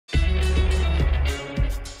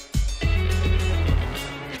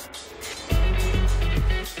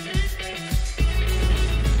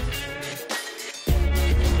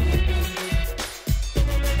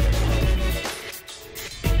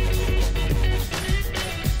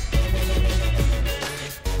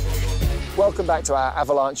welcome back to our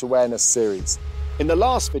Avalanche Awareness series. In the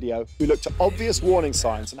last video, we looked at obvious warning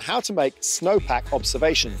signs and how to make snowpack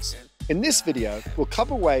observations. In this video, we'll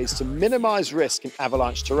cover ways to minimize risk in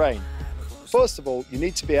avalanche terrain. First of all, you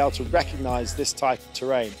need to be able to recognize this type of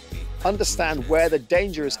terrain, understand where the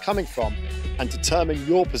danger is coming from, and determine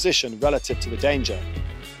your position relative to the danger.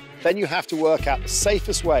 Then you have to work out the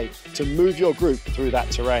safest way to move your group through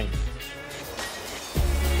that terrain.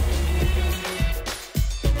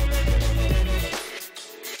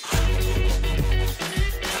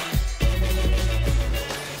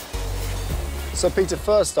 So Peter,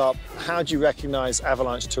 first up, how do you recognize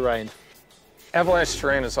avalanche terrain? Avalanche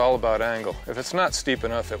terrain is all about angle. If it's not steep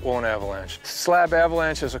enough, it won't avalanche. Slab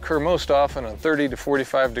avalanches occur most often on 30 to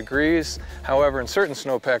 45 degrees. However, in certain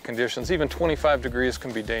snowpack conditions, even 25 degrees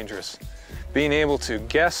can be dangerous. Being able to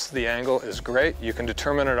guess the angle is great. You can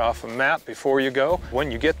determine it off a map before you go. When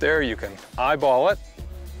you get there, you can eyeball it.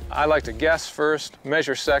 I like to guess first,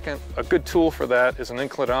 measure second. A good tool for that is an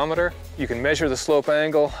inclinometer. You can measure the slope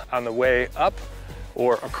angle on the way up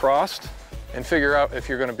or across and figure out if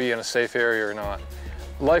you're going to be in a safe area or not.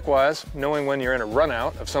 Likewise, knowing when you're in a run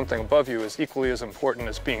out of something above you is equally as important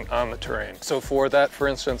as being on the terrain. So for that, for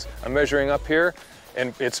instance, I'm measuring up here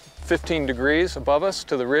and it's 15 degrees above us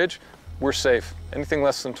to the ridge, we're safe. Anything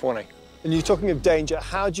less than 20. And you're talking of danger.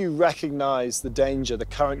 How do you recognize the danger, the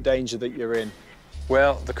current danger that you're in?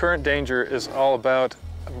 Well, the current danger is all about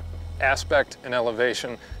aspect and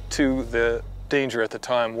elevation to the danger at the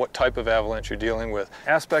time, what type of avalanche you're dealing with.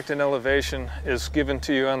 Aspect and elevation is given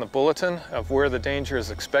to you on the bulletin of where the danger is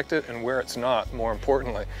expected and where it's not, more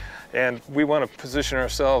importantly. And we want to position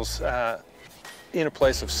ourselves in a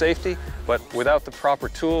place of safety, but without the proper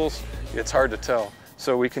tools, it's hard to tell.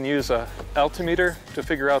 So we can use an altimeter to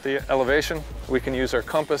figure out the elevation. We can use our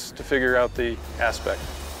compass to figure out the aspect.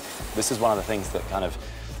 This is one of the things that kind of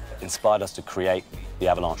inspired us to create the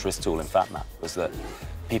avalanche risk tool in FatMap, was that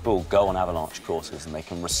people go on avalanche courses and they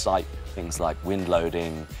can recite things like wind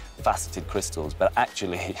loading, faceted crystals, but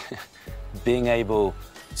actually being able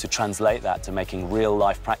to translate that to making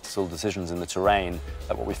real-life practical decisions in the terrain,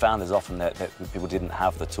 that what we found is often that people didn't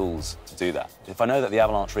have the tools to do that. If I know that the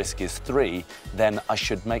avalanche risk is 3, then I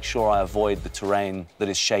should make sure I avoid the terrain that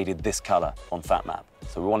is shaded this color on FatMap.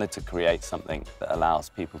 So we wanted to create something that allows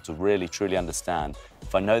people to really, truly understand,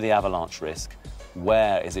 if I know the avalanche risk,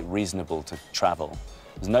 where is it reasonable to travel?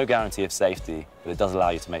 There's no guarantee of safety, but it does allow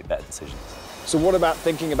you to make better decisions. So what about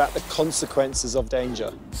thinking about the consequences of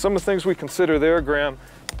danger? Some of the things we consider there, Graham,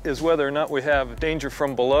 is whether or not we have danger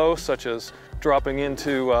from below, such as dropping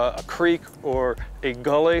into a creek or a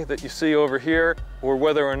gully that you see over here, or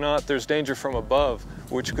whether or not there's danger from above,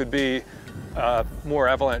 which could be more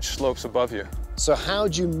avalanche slopes above you. So how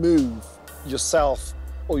do you move yourself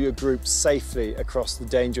or your group safely across the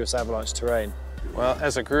dangerous avalanche terrain? Well,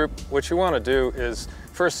 as a group, what you want to do is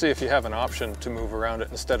first see if you have an option to move around it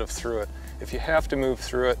instead of through it. If you have to move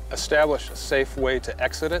through it, establish a safe way to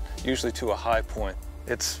exit it, usually to a high point.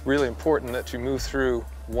 It's really important that you move through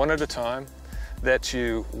one at a time, that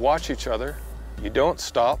you watch each other, you don't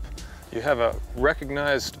stop, you have a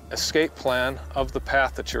recognized escape plan of the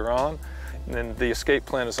path that you're on, and then the escape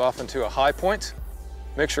plan is often to a high point.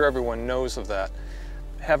 Make sure everyone knows of that.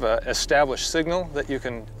 Have an established signal that you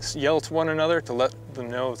can yell to one another to let them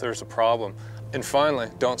know if there's a problem. And finally,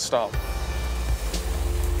 don't stop.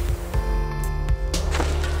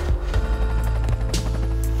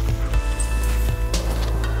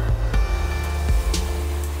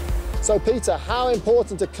 So Peter, how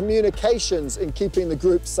important are communications in keeping the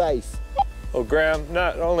group safe? Well, Graham,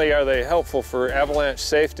 not only are they helpful for avalanche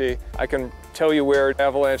safety, I can tell you where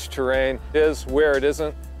avalanche terrain is, where it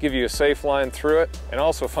isn't, give you a safe line through it, and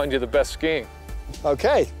also find you the best skiing.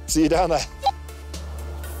 Okay, see you down there.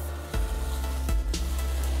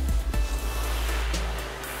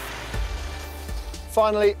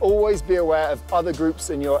 Finally, always be aware of other groups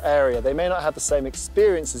in your area. They may not have the same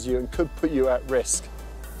experience as you and could put you at risk.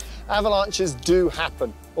 Avalanches do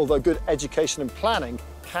happen, although good education and planning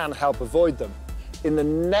can help avoid them. In the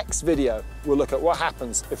next video, we'll look at what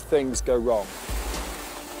happens if things go wrong.